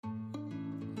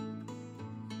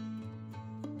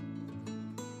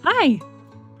Hi,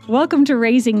 welcome to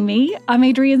Raising Me. I'm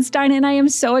Adrienne Stein, and I am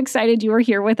so excited you are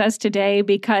here with us today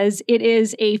because it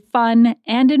is a fun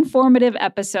and informative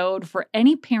episode for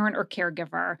any parent or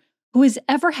caregiver who has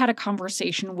ever had a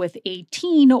conversation with a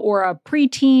teen or a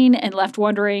preteen and left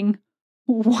wondering,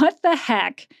 what the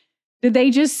heck did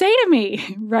they just say to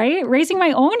me, right? Raising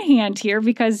my own hand here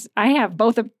because I have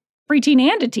both a preteen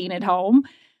and a teen at home.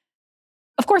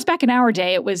 Of course, back in our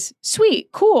day, it was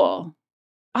sweet, cool,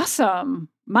 awesome,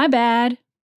 my bad.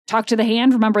 Talk to the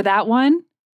hand. Remember that one?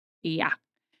 Yeah.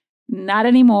 Not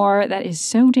anymore. That is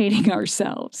so dating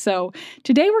ourselves. So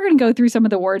today we're going to go through some of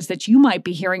the words that you might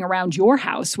be hearing around your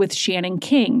house with Shannan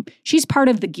King. She's part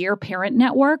of the Gear Parent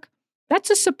Network. That's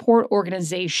a support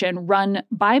organization run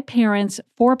by parents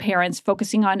for parents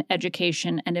focusing on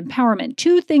education and empowerment.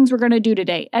 Two things we're going to do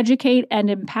today: educate and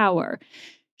empower.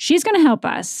 She's going to help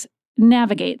us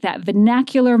navigate that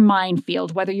vernacular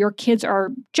minefield, whether your kids are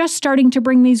just starting to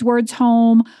bring these words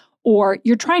home or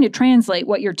you're trying to translate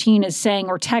what your teen is saying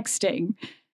or texting.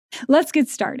 Let's get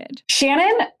started.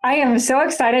 Shannan, I am so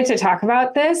excited to talk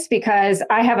about this because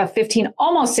I have a 15,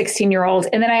 almost 16-year-old,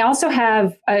 and then I also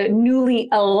have a newly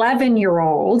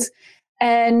 11-year-old,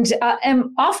 and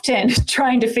am often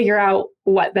trying to figure out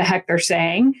what the heck they're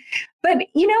saying. But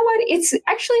you know what? It's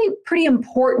actually pretty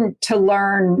important to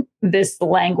learn this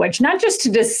language, not just to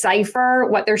decipher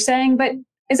what they're saying, but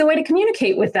as a way to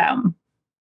communicate with them.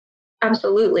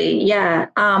 Absolutely. Yeah.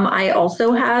 I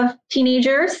also have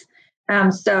teenagers.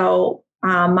 So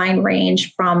mine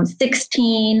range from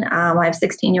 16. I have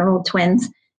 16-year-old twins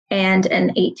and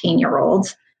an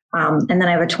 18-year-old. And then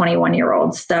I have a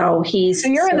 21-year-old. So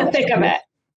you're in the thick of it.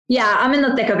 Yeah, I'm in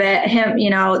the thick of it. Him,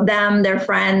 them, their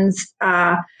friends,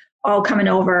 all coming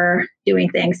over, doing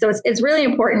things. So it's really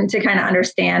important to kind of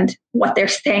understand what they're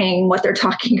saying, what they're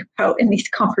talking about in these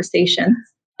conversations.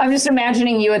 I'm just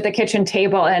imagining you at the kitchen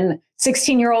table and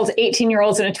 16-year-olds,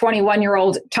 18-year-olds, and a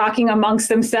 21-year-old talking amongst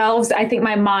themselves. I think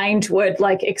my mind would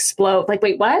explode.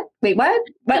 Wait, what? Wait, what?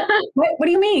 What do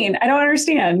you mean? I don't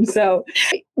understand. So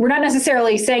we're not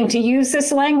necessarily saying to use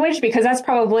this language because that's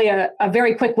probably a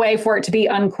very quick way for it to be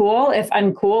uncool. If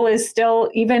uncool is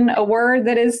still even a word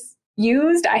that is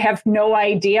used, I have no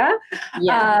idea.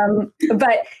 Yeah.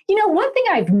 But one thing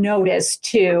I've noticed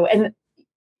too, and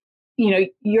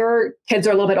your kids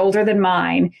are a little bit older than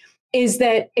mine, is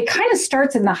that it kind of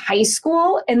starts in the high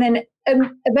school and then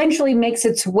eventually makes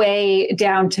its way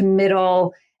down to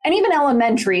middle and even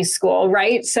elementary school,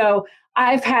 right? So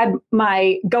I've had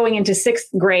my going into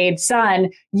 6th grade son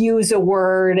use a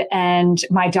word and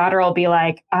my daughter will be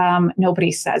like,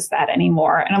 nobody says that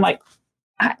anymore. And I'm like,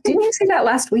 didn't you say that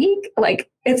last week?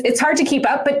 It's hard to keep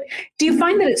up, but do you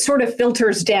find that it sort of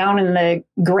filters down in the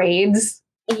grades?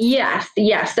 Yes.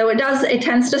 So it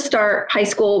tends to start high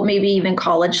school, maybe even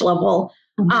college level.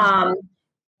 Mm-hmm.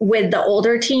 With the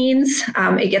older teens,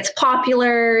 it gets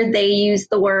popular. They use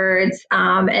the words.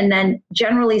 And then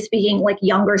generally speaking,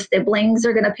 younger siblings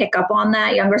are going to pick up on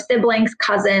that. Younger siblings,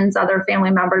 cousins, other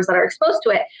family members that are exposed to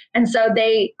it. And so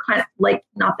they kind of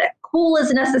not that cool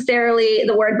is necessarily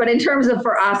the word, but in terms of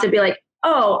for us, it'd be like,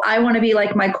 oh, I want to be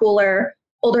like my cooler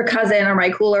older cousin or my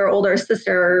cooler older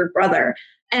sister or brother.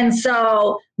 And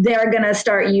so they're going to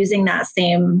start using that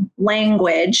same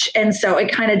language. And so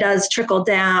it kind of does trickle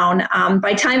down.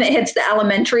 By the time it hits the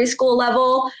elementary school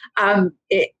level,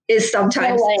 it is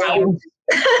sometimes out.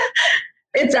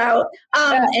 It's out.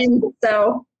 And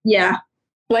so, yeah.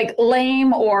 Like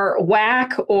lame or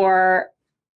whack or...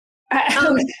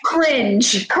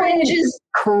 cringe. Cringe is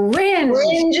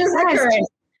the current.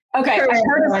 Okay, I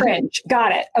heard of cringe.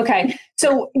 Got it. Okay.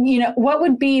 So, what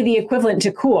would be the equivalent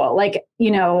to cool?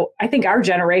 I think our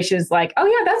generation is like, oh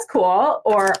yeah, that's cool,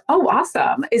 or oh,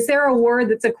 awesome. Is there a word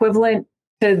that's equivalent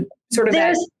to sort of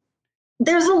that?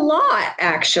 There's a lot,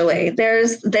 actually.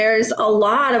 There's a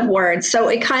lot of words. So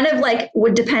it kind of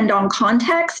would depend on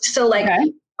context. So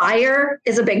fire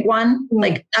is a big one.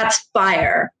 That's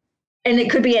fire. And it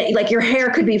could be your hair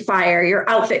could be fire. Your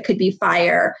outfit could be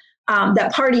fire.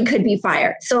 That party could be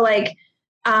fire. So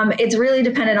it's really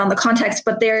dependent on the context,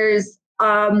 but there's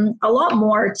a lot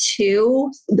more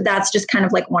too. But that's just kind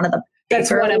of one of the That's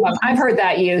one of them. I've heard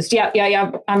that used.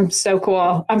 Yeah. I'm so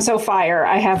cool. I'm so fire.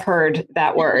 I have heard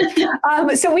that word.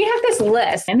 So we have this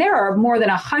list, and there are more than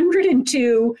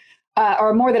 102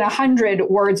 or more than 100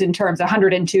 words in terms,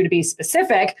 102 to be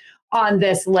specific, on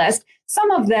this list.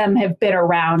 Some of them have been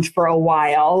around for a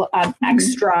while,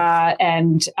 extra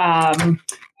and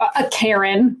a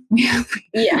Karen.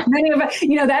 Yeah. Many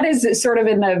of that is sort of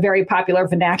in the very popular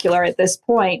vernacular at this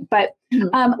point. But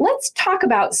let's talk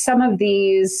about some of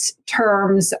these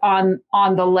terms on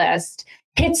the list.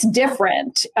 hits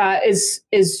different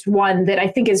is one that I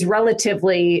think is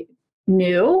relatively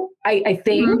new. I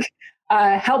think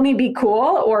help me be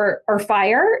cool or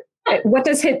fire. What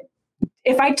does hit?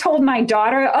 If I told my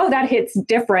daughter, oh, that hits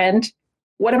different,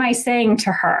 what am I saying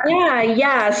to her?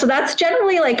 Yeah. So that's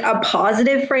generally like a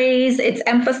positive phrase. It's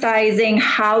emphasizing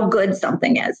how good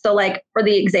something is. So like for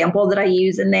the example that I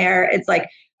use in there, it's like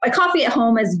my coffee at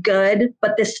home is good,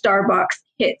 but this Starbucks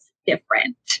hits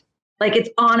different. Like it's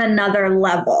on another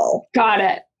level. Got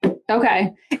it.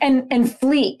 Okay. And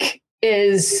fleek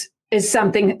is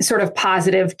something sort of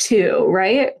positive too,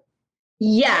 right?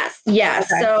 Yes. Okay.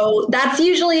 So that's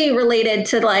usually related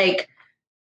to like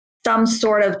some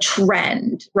sort of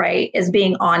trend, right? As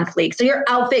being on fleek. So your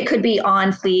outfit could be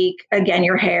on fleek. Again,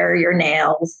 your hair, your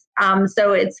nails.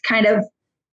 So it's kind of,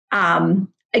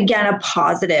 again, a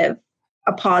positive.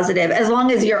 As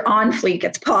long as you're on fleek,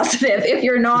 it's positive. If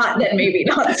you're not, then maybe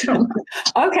not so much.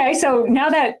 Okay. So now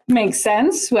that makes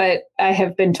sense, what I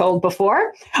have been told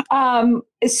before.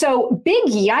 So big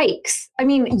yikes. I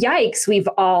mean, yikes, we've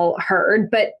all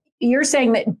heard, but you're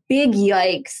saying that big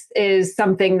yikes is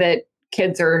something that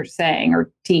kids are saying,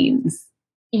 or teens.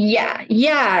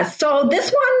 Yeah. So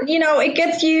this one, it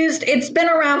gets used. It's been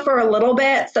around for a little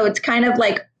bit. So it's kind of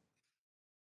like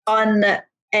on the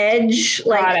edge.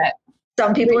 Like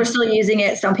some people are still using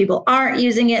it. Some people aren't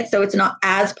using it. So it's not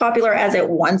as popular as it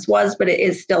once was, but it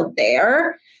is still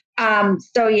there.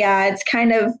 So yeah, it's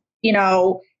kind of,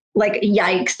 like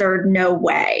yikes or no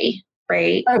way.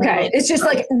 Right. Okay. It's just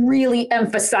like really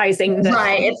emphasizing that.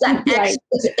 Right. It's that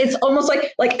it's almost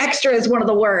like extra is one of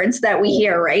the words that we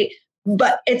hear, right?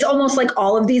 But it's almost like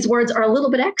all of these words are a little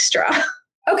bit extra.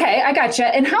 Okay, I gotcha.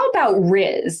 And how about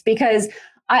Riz? Because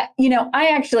I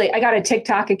got a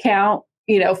TikTok account,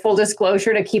 full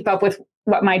disclosure, to keep up with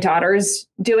what my daughter's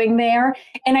doing there.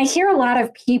 And I hear a lot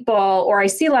of people, or I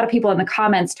see a lot of people in the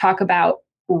comments talk about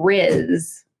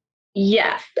Riz.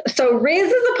 Yes. So Riz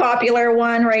is a popular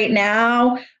one right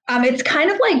now. It's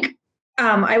kind of like,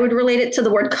 I would relate it to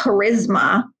the word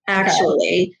charisma,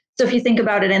 actually. Okay. So if you think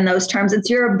about it in those terms, it's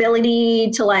your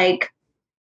ability to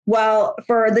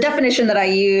for the definition that I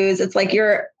use, it's like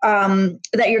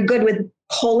that you're good with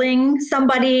pulling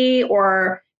somebody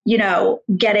or,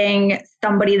 getting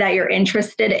somebody that you're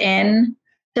interested in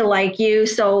to like you.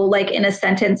 So like in a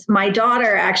sentence, my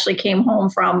daughter actually came home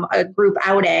from a group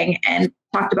outing and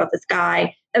talked about this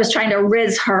guy that was trying to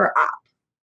riz her up,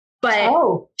 but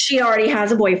she already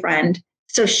has a boyfriend.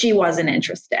 So she wasn't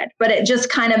interested, but it just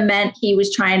kind of meant he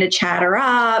was trying to chat her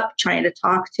up, trying to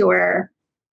talk to her.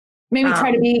 Maybe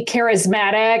try to be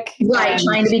charismatic. Right.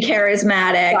 Trying to be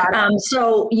charismatic.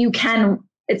 So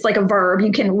it's like a verb.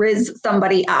 You can riz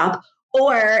somebody up,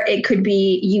 or it could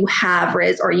be you have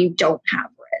riz or you don't have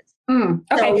riz.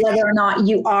 Okay. So whether or not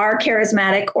you are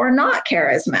charismatic or not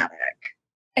charismatic.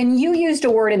 And you used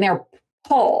a word in there,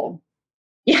 pull.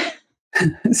 Yeah.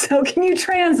 So can you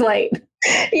translate?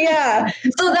 Yeah.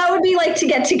 So that would be like to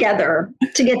get together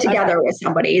with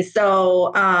somebody.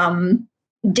 So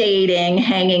dating,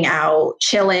 hanging out,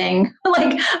 chilling.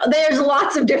 Like there's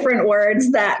lots of different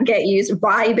words that get used.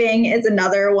 Vibing is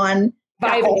another one.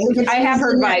 Vibing. I have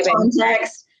heard vibing.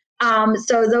 Context.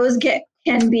 So those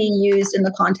can be used in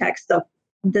the context of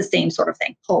the same sort of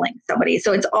thing, pulling somebody.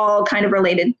 So it's all kind of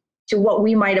related to what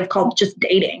we might have called just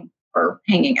dating or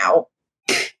hanging out.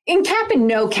 In cap and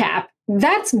no cap,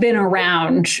 that's been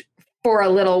around for a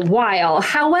little while.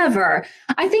 However,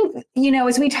 I think,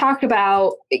 as we talked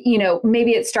about,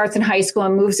 maybe it starts in high school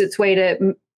and moves its way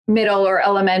to middle or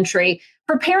elementary.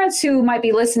 For parents who might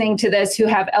be listening to this, who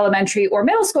have elementary or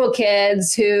middle school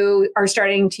kids who are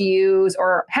starting to use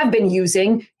or have been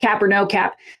using cap or no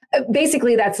cap,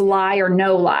 basically that's lie or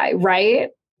no lie,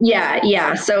 right?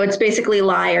 Yeah. So it's basically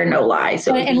lie or no lie.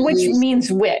 So and which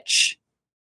means which?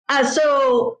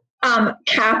 So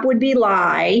cap would be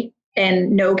lie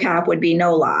and no cap would be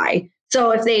no lie.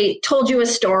 So if they told you a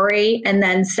story and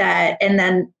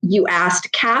then you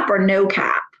asked cap or no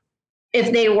cap,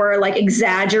 if they were like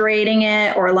exaggerating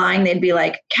it or lying, they'd be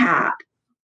like cap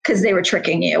because they were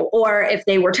tricking you. Or if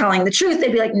they were telling the truth,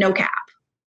 they'd be like no cap.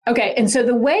 Okay. And so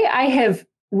the way I have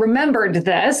remembered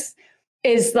this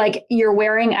is like you're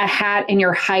wearing a hat and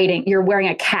you're wearing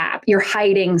a cap, you're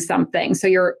hiding something. So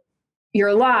you're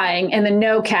lying, and the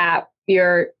no cap,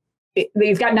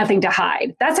 you've got nothing to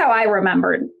hide. That's how I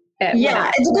remembered it. Yeah,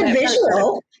 it's a good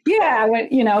visual. Yeah,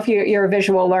 if you're a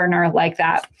visual learner like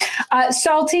that.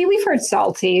 Salty, we've heard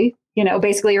salty.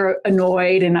 Basically you're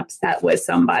annoyed and upset with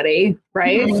somebody,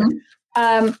 right?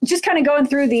 Mm-hmm. Just kind of going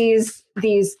through these.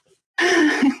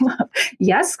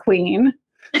 Yes, queen.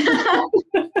 And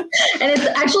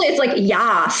it's like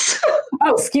yas.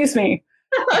 Oh, excuse me.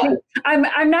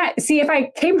 I'm not, see, if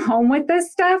I came home with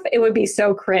this stuff, it would be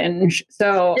so cringe.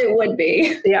 So It would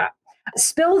be. yeah.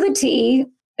 Spill the tea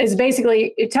is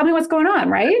basically, tell me what's going on,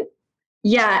 right?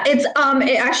 Yeah, it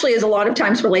actually is a lot of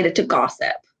times related to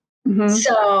gossip. Mm-hmm.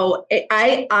 So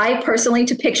I personally,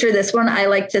 to picture this one, I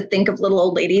like to think of little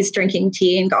old ladies drinking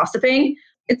tea and gossiping.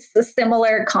 It's a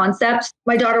similar concept.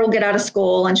 My daughter will get out of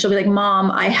school and she'll be like, Mom,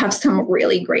 I have some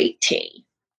really great tea.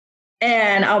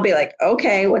 And I'll be like,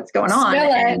 okay, what's going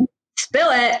on? Spill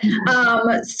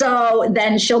it. So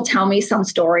then she'll tell me some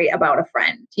story about a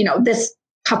friend. This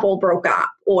couple broke up,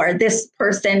 or this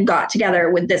person got together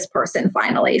with this person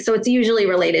finally. So it's usually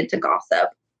related to gossip.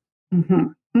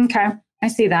 Mm-hmm. Okay, I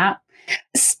see that.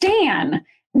 Stan.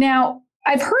 Now,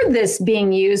 I've heard this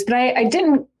being used, but I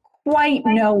didn't quite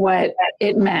know what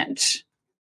it meant.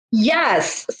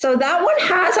 Yes. So that one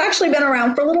has actually been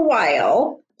around for a little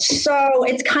while. So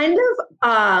it's kind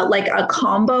of like a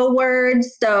combo word.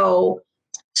 So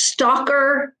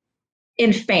stalker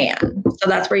and fan. So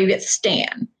that's where you get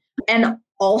Stan. And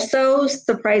also,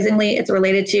 surprisingly, it's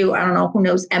related to, I don't know who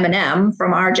knows Eminem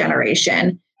from our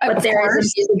generation, but there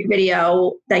is a music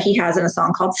video that he has in a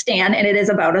song called Stan, and it is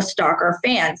about a stalker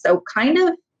fan. So kind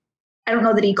of, I don't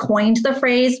know that he coined the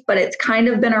phrase, but it's kind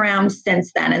of been around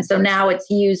since then. And so now it's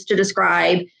used to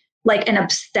describe like an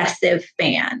obsessive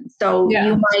fan. So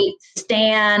you might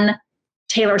stan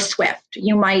Taylor Swift,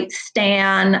 you might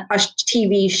stan a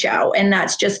TV show, and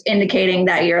that's just indicating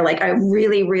that you're like a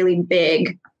really, really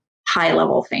big high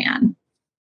level fan.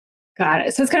 Got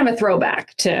it. So it's kind of a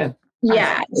throwback to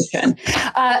yeah.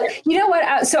 You know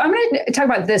what? So I'm going to talk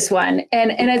about this one,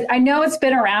 and I know it's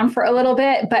been around for a little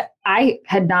bit, but I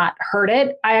had not heard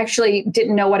it. I actually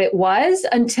didn't know what it was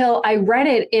until I read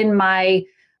it in my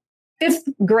fifth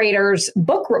grader's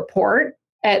book report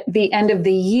at the end of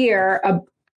the year.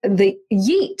 The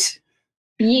yeet.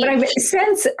 But I've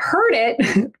since heard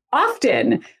it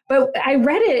often. But I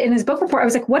read it in his book report. I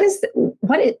was like, what does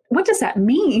that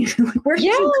mean? Where did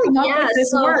you come up with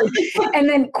this word? And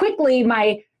then quickly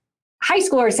my high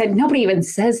schooler said, nobody even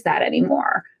says that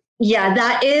anymore.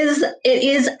 Yeah, it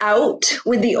is out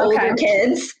with the older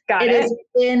kids. Got it.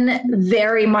 It is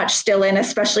very much still in,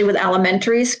 especially with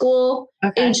elementary school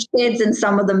aged kids and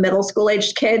some of the middle school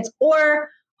aged kids, or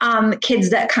kids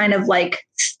that kind of like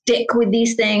stick with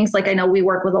these things. Like I know we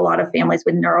work with a lot of families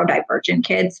with neurodivergent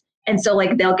kids. And so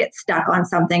like they'll get stuck on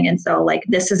something. And so like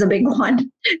this is a big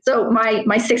one. So my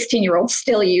 16-year-olds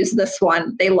still use this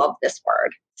one. They love this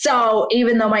word. So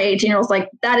even though my 18-year-old's like,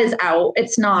 that is out,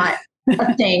 it's not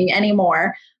a thing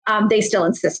anymore, they still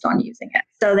insist on using it.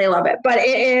 So they love it. But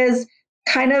it is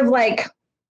kind of like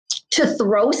to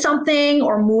throw something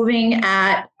or moving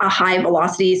at a high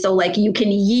velocity. So like you can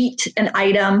yeet an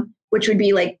item, which would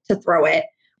be like to throw it,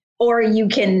 or you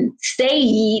can say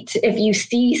yeet if you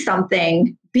see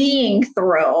something being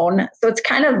thrown. So it's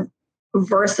kind of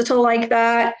versatile like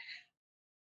that.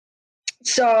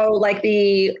 So like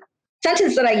the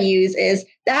sentence that I use is,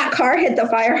 that car hit the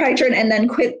fire hydrant and then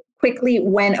quickly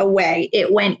went away.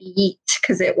 It went yeet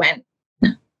because it went,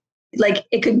 like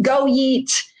it could go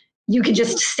yeet. You could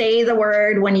just say the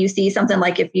word when you see something,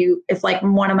 like if like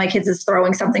one of my kids is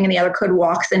throwing something and the other kid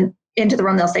walks into the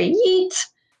room, they'll say yeet.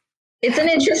 It's an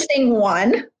interesting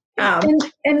one.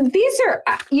 And these are,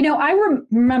 I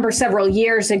remember several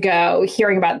years ago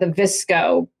hearing about the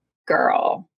Visco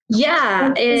girl.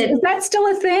 Yeah. Is that still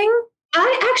a thing?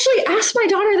 I actually asked my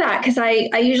daughter that because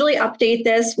I usually update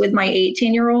this with my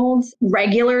 18-year-olds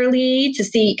regularly to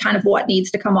see kind of what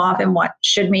needs to come off and what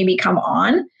should maybe come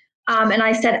on. And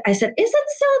I said, is that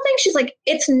still a thing? She's like,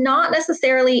 it's not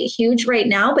necessarily huge right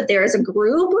now, but there is a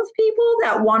group of people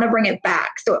that want to bring it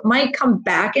back. So it might come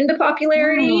back into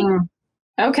popularity.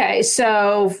 Okay.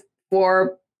 So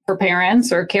for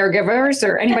parents or caregivers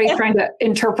or anybody trying to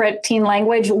interpret teen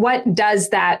language, what does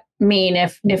that mean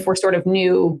if we're sort of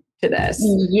new to this?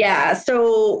 Yeah.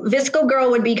 So Visco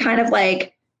girl would be kind of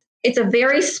like, it's a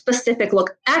very specific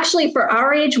look. Actually, for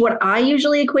our age, what I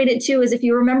usually equate it to is, if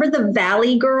you remember the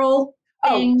Valley Girl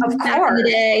thing back in the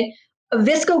day, a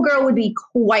Visco girl would be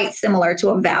quite similar to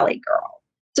a Valley Girl.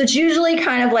 So it's usually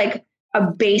kind of like a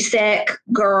basic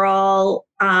girl.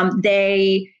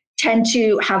 They tend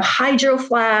to have hydro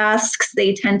flasks.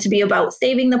 They tend to be about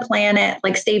saving the planet,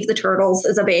 like Save the Turtles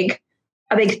is a big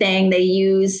thing. They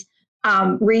use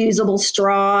reusable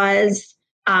straws.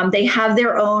 They have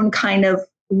their own kind of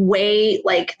way,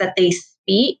 like that they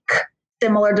speak,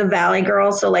 similar to Valley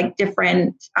Girl. So like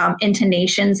different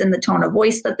intonations in the tone of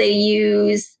voice that they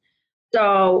use.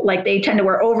 So like they tend to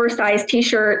wear oversized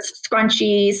t-shirts,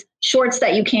 scrunchies, shorts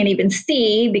that you can't even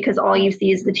see because all you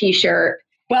see is the t-shirt.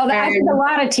 Well, I think a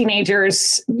lot of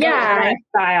teenagers. Yeah.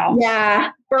 Style.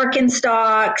 Yeah.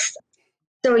 Birkenstocks.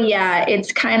 So yeah,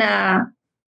 it's kind of,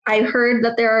 I heard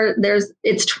that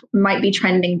might be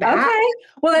trending back. Okay.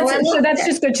 Well, that's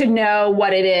just good to know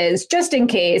what it is, just in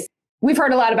case. We've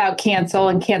heard a lot about cancel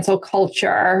and cancel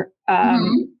culture.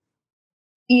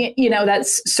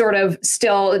 That's sort of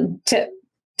still tip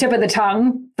of the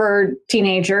tongue for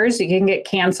teenagers. You can get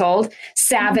canceled.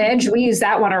 Savage. We use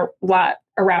that one a lot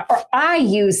around, or I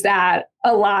use that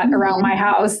a lot around my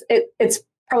house. It's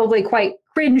probably quite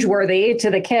cringeworthy to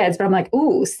the kids, but I'm like,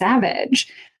 ooh,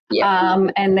 savage. Yeah.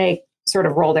 And they sort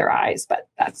of roll their eyes, but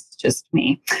that's just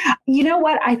me. You know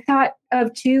what I thought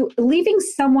of too? Leaving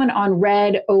someone on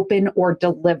read, open, or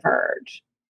delivered.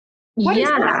 What is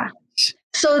that?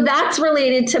 So that's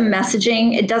related to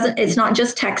messaging. It's not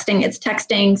just texting, it's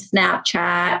texting,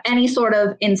 Snapchat, any sort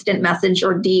of instant message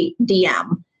or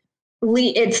DM.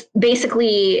 It's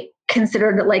basically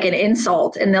considered like an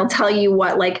insult, and they'll tell you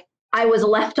what, like, I was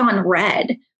left on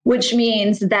read, which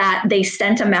means that they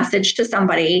sent a message to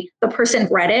somebody, the person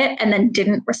read it and then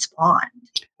didn't respond.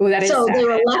 Ooh, that is so sad. They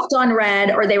were left on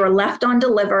read, or they were left on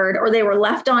delivered, or they were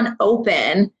left on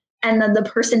open, and then the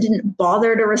person didn't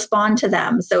bother to respond to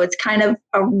them. So it's kind of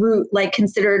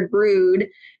considered rude.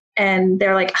 And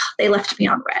they're like, oh, they left me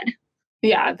on read.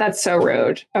 Yeah, that's so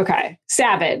rude. Okay.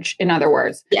 Savage, in other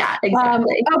words. Yeah,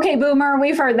 exactly. Okay, boomer,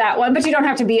 we've heard that one, but you don't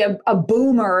have to be a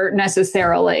boomer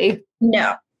necessarily.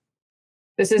 No.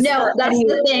 That's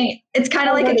the thing. It's kind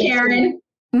of like a Karen.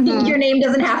 Mm-hmm. Your name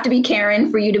doesn't have to be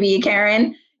Karen for you to be a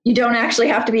Karen. You don't actually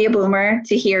have to be a boomer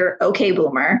to hear, okay,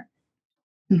 boomer.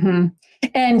 Mm-hmm.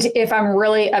 And if I'm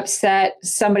really upset,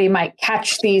 somebody might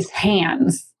catch these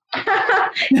hands.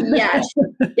 Yes.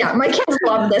 Yeah. My kids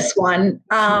love this one.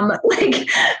 They're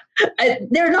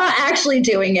not actually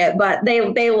doing it, but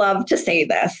they love to say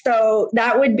this. So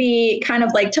that would be kind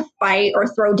of like to fight or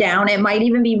throw down. It might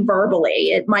even be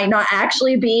verbally. It might not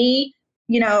actually be,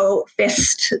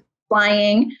 fist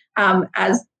flying,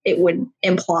 as it would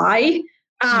imply.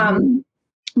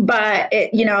 But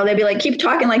they'd be like, keep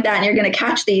talking like that and you're going to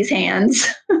catch these hands.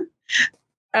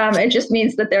 It just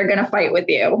means that they're going to fight with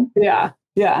you. Yeah.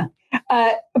 Yeah.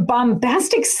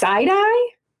 Bombastic side eye?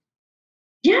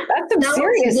 Yeah. That's some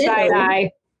serious side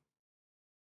eye.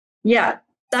 Yeah.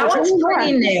 That one's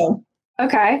pretty new.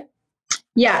 Okay.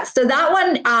 Yeah. So that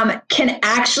one can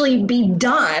actually be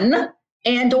done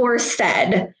and or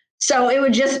said. So it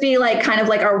would just be like kind of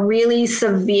like a really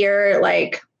severe,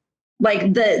 like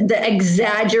the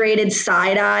exaggerated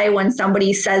side eye when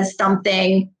somebody says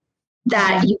something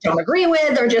that you don't agree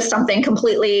with, or just something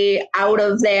completely out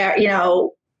of their,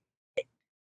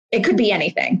 it could be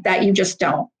anything that you just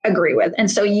don't agree with. And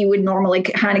so you would normally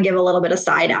kind of give a little bit of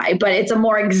side eye, but it's a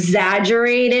more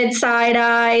exaggerated side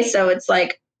eye. So it's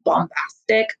like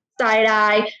bombastic side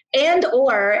eye. And,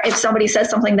 or if somebody says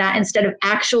something that instead of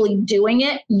actually doing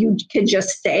it, you could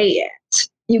just say it.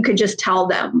 You could just tell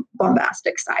them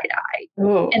bombastic side eye.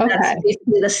 Ooh, and that's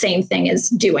basically the same thing as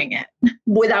doing it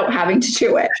without having to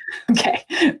do it. Okay.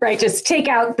 Right. Just take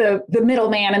out the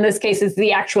middleman. In this case, is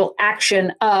the actual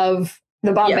action of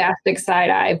the bombastic side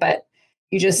eye, but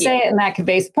you just say it and that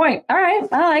conveys the point. All right.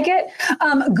 I like it.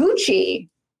 Gucci.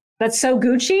 That's so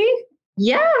Gucci.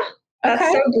 Yeah. That's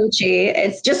so Gucci.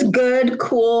 It's just good,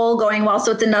 cool, going well.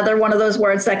 So it's another one of those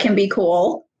words that can be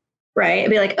cool, right?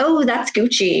 It'd be like, oh, that's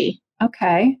Gucci.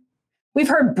 Okay. We've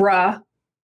heard bruh.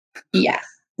 Yes.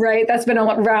 Right. That's been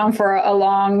around for a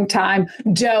long time.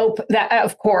 Dope. That,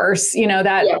 of course,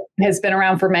 that has been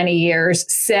around for many years.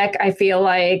 Sick. I feel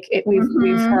like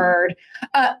we've heard.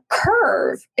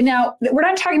 Curve. Now, we're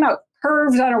not talking about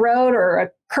curves on a road or a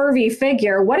curvy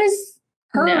figure. What does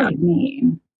curve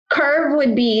mean? Curve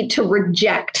would be to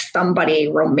reject somebody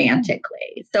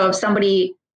romantically. So if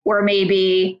somebody were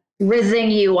maybe rizzing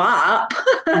you up,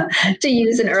 to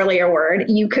use an earlier word,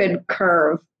 you could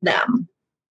curve them.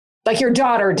 Like your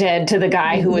daughter did to the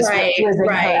guy who was rizzing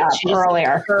her up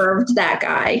earlier. Curved that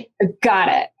guy. Got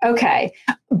it. Okay.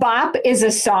 Bop is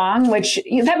a song, which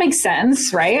that makes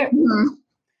sense, right?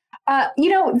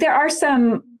 Mm-hmm. There are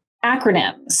some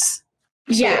acronyms.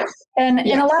 Yes. And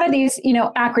in a lot of these,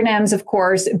 acronyms, of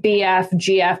course, BF,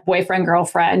 GF, boyfriend,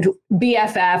 girlfriend,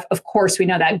 BFF, of course, we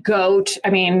know that. GOAT. I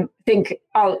mean, we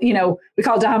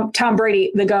call Tom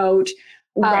Brady the GOAT,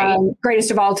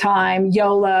 greatest of all time,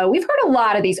 YOLO. We've heard a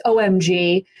lot of these.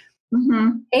 OMG. Mm-hmm.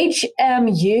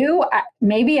 HMU,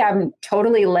 maybe I'm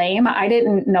totally lame. I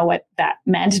didn't know what that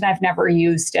meant, and I've never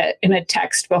used it in a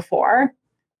text before.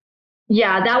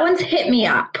 Yeah, that one's hit me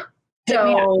up.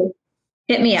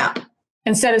 Hit me up.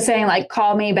 Instead of saying like,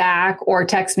 call me back or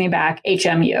text me back,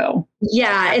 HMU.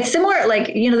 Yeah, it's similar,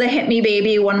 like, the Hit Me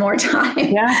Baby One More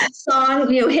Time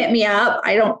song, hit me up.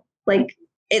 I don't like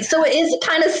it. So it is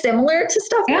kind of similar to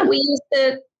stuff that we used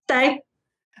to say.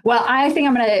 Well, I think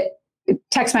I'm going to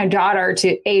text my daughter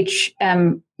to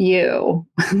HMU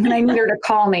and I need her to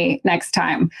call me next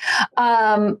time.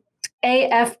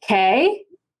 AFK.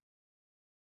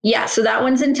 Yeah, so that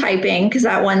one's in typing because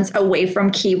that one's away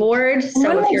from keyboard.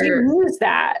 So if you use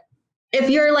that, if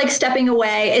you're like stepping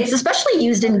away, it's especially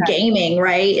used in gaming,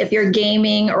 right? If you're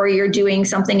gaming or you're doing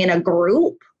something in a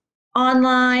group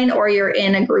online or you're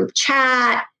in a group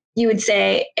chat, you would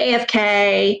say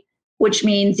AFK, which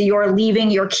means you're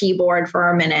leaving your keyboard for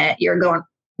a minute.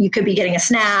 You could be getting a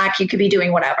snack, you could be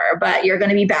doing whatever, but you're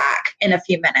going to be back in a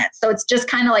few minutes. So it's just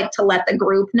kind of like to let the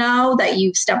group know that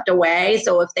you've stepped away.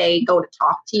 So if they go to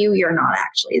talk to you, you're not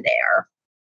actually there.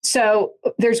 So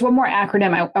there's one more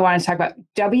acronym I want to talk about,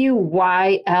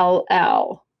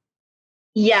 WYLL.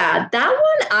 Yeah, that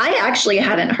one I actually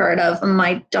hadn't heard of.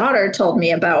 My daughter told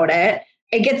me about it.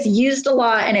 It gets used a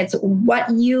lot and it's what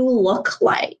you look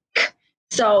like.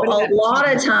 So a lot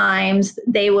of times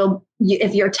they will,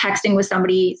 if you're texting with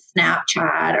somebody,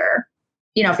 Snapchat, or,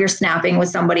 if you're snapping with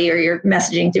somebody or you're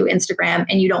messaging through Instagram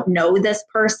and you don't know this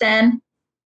person,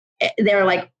 they're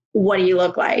like, what do you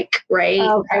look like? Right.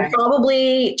 Okay. I'm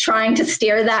probably trying to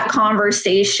steer that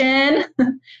conversation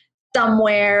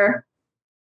somewhere,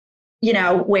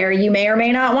 where you may or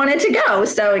may not want it to go.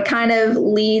 So it kind of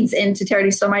leads into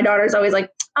territory. So my daughter's always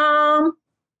like,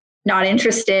 not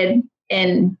interested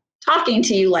in talking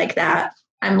to you like that.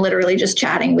 I'm literally just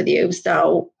chatting with you.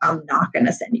 So I'm not going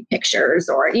to send you pictures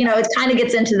or, it kind of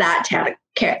gets into that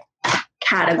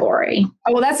category.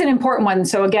 Oh, well, that's an important one.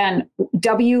 So again,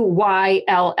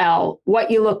 WYLL,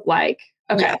 what you look like.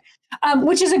 Okay. Yeah.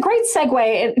 Which is a great segue.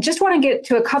 I just want to get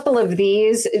to a couple of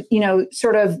these,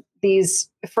 sort of these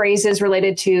phrases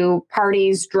related to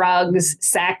parties, drugs,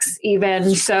 sex,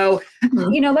 even. So,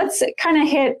 let's kind of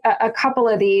hit a couple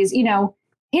of these,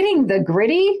 hitting the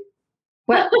gritty.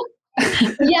 Well,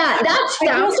 yeah, that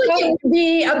sounds like it would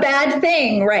be a bad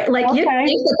thing, right? Like you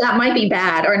think that might be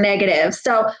bad or negative.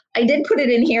 So I did put it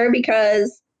in here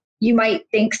because you might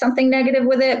think something negative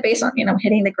with it based on,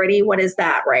 hitting the gritty. What is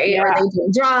that, right? Yeah. Are they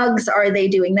doing drugs? Are they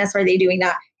doing this? Are they doing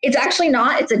that? It's actually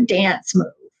not. It's a dance move.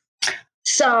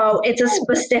 So it's a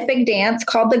specific dance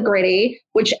called the gritty,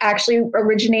 which actually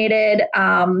originated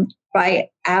by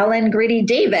Alan Gritty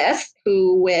Davis,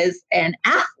 who was an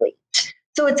athlete.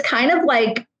 So it's kind of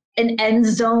like an end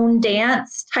zone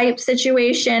dance type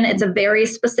situation. It's a very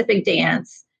specific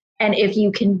dance. And if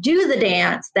you can do the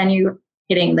dance, then you're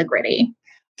hitting the gritty.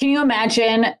 Can you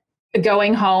imagine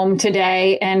going home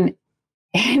today and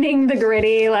hitting the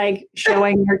gritty, like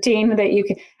showing your teen that you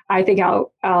can? I think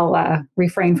I'll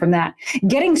refrain from that.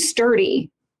 Getting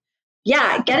sturdy.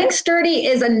 Yeah, getting sturdy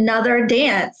is another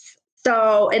dance.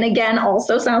 So, and again,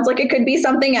 also sounds like it could be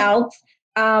something else.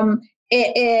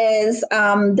 It is,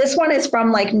 this one is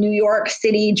from like New York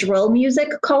City drill music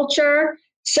culture.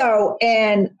 So,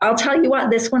 and I'll tell you what,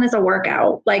 this one is a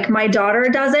workout. Like my daughter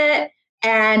does it.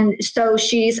 And so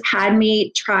she's had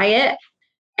me try it.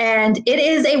 And it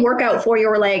is a workout for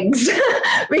your legs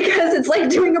because it's like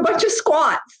doing a bunch of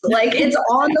squats. Like it's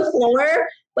on the floor,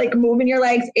 like moving your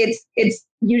legs. It's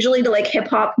usually to like hip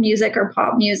hop music or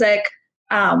pop music.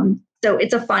 So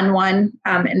it's a fun one.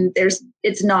 And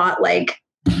it's not like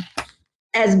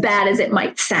as bad as it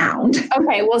might sound.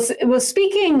 Okay. Well,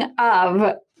 speaking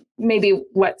of maybe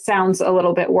what sounds a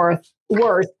little bit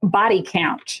worse, body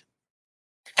count.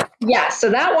 Yeah. So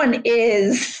that one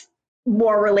is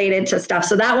more related to stuff.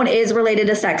 So that one is related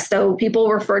to sex. So people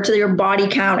refer to your body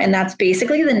count, and that's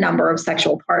basically the number of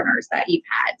sexual partners that you've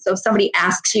had. So if somebody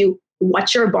asks you,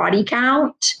 what's your body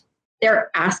count? They're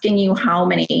asking you how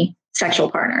many sexual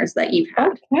partners that you've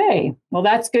had. Okay. Well,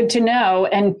 that's good to know.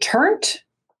 And turnt?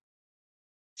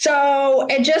 So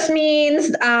it just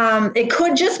means, it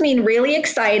could just mean really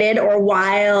excited or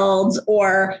wild,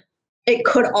 or it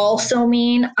could also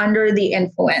mean under the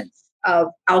influence of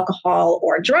alcohol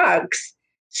or drugs.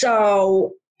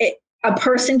 So a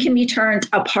person can be turned,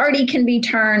 a party can be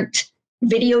turned,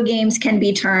 video games can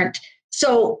be turned.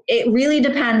 So it really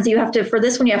depends. For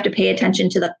this one, you have to pay attention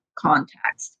to the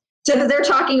context. So if they're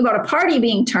talking about a party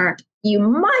being turned, you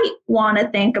might want to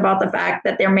think about the fact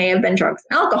that there may have been drugs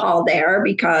and alcohol there,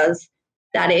 because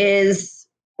that is,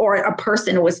 or a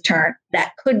person was turned.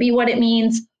 That could be what it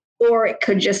means, or it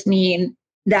could just mean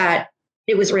that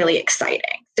it was really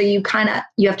exciting. So you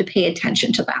have to pay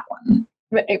attention to that one.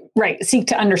 Right. Seek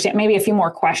to understand. Maybe a few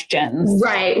more questions.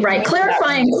 Right.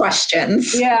 Clarifying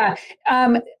questions. Yeah.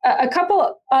 A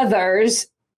couple others.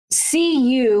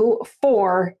 CU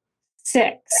 4-6.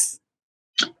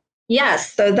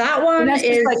 Yes. So that one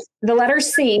is like the letter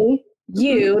C,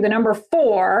 U, the number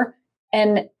 4,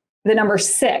 and the number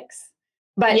 6.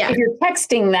 But if you're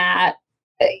texting that,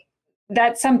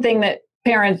 that's something that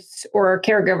parents or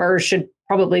caregivers should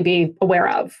probably be aware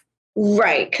of.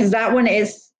 Right. Because that one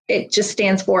it just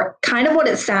stands for kind of what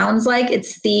it sounds like.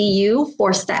 It's CU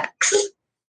for sex.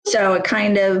 So it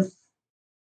kind of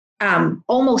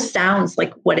almost sounds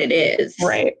like what it is.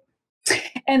 Right.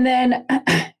 And then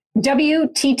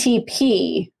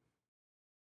WTTP.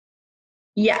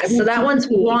 Yes. So that one's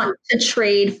want to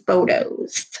trade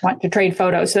photos. Want to trade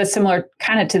photos. So that's similar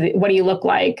kind of to what do you look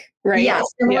like, right? Yeah.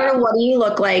 Similar to what do you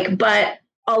look like. But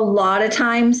a lot of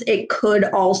times it could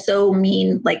also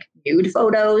mean like nude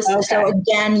photos. Okay. So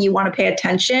again, you want to pay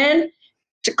attention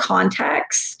to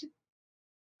context.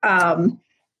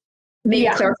 Maybe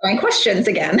clarifying questions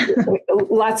again.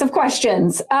 Lots of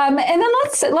questions. And then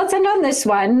let's end on this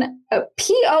one.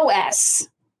 POS.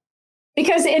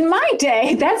 Because in my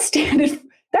day, that stood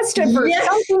for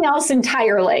something else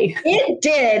entirely. It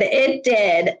did.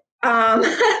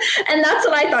 And that's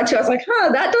what I thought too. I was like,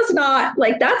 that does not,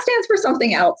 like, that stands for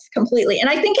something else completely. And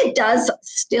I think it does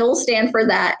still stand for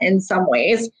that in some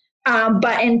ways.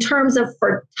 But in terms of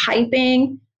for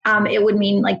typing, it would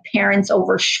mean like parents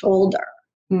over shoulder.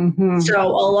 Mm-hmm. So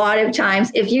a lot of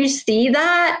times if you see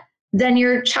that, then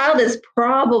your child is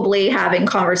probably having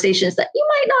conversations that you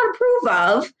might not approve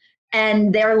of.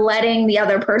 And they're letting the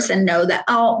other person know that,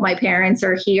 my parents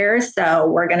are here. So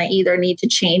we're going to either need to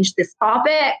change this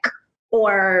topic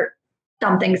or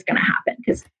something's going to happen.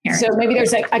 So maybe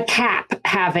there's like a cap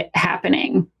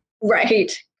happening. Right.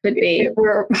 Could be.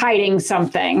 We're hiding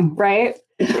something, right?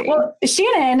 Well,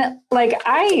 Shannan, like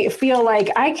I feel like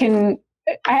I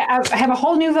have a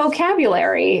whole new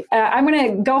vocabulary. I'm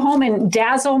going to go home and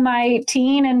dazzle my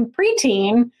teen and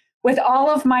preteen with all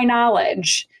of my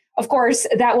knowledge. Of course,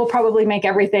 that will probably make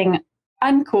everything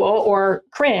uncool or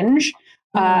cringe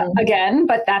again,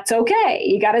 but that's okay.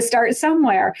 You got to start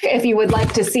somewhere. If you would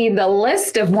like to see the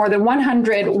list of more than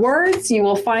 100 words, you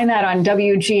will find that on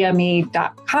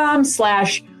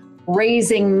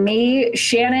wgme.com/raisingme.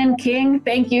 Shannan King,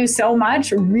 thank you so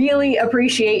much. Really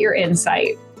appreciate your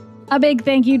insight. A big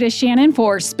thank you to Shannan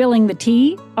for spilling the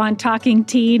tea on Talking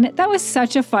Teen. That was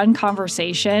such a fun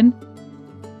conversation.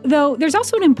 Though there's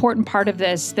also an important part of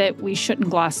this that we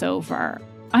shouldn't gloss over.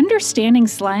 Understanding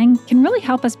slang can really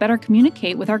help us better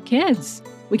communicate with our kids.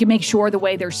 We can make sure the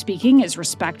way they're speaking is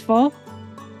respectful.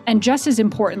 And just as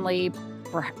importantly,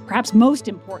 or perhaps most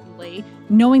importantly,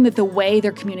 knowing that the way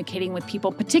they're communicating with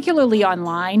people, particularly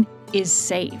online, is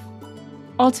safe.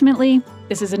 Ultimately,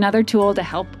 this is another tool to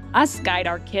help us guide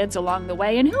our kids along the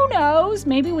way. And who knows,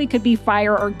 maybe we could be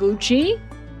Fire or Gucci.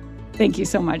 Thank you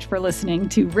so much for listening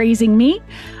to Raising Me.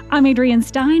 I'm Adrienne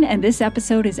Stein, and this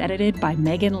episode is edited by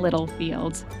Megan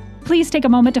Littlefield. Please take a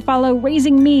moment to follow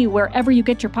Raising Me wherever you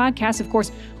get your podcasts. Of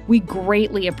course, we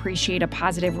greatly appreciate a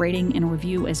positive rating and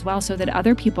review as well so that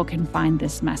other people can find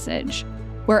this message.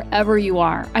 Wherever you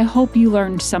are, I hope you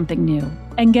learned something new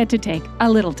and get to take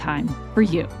a little time for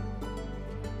you.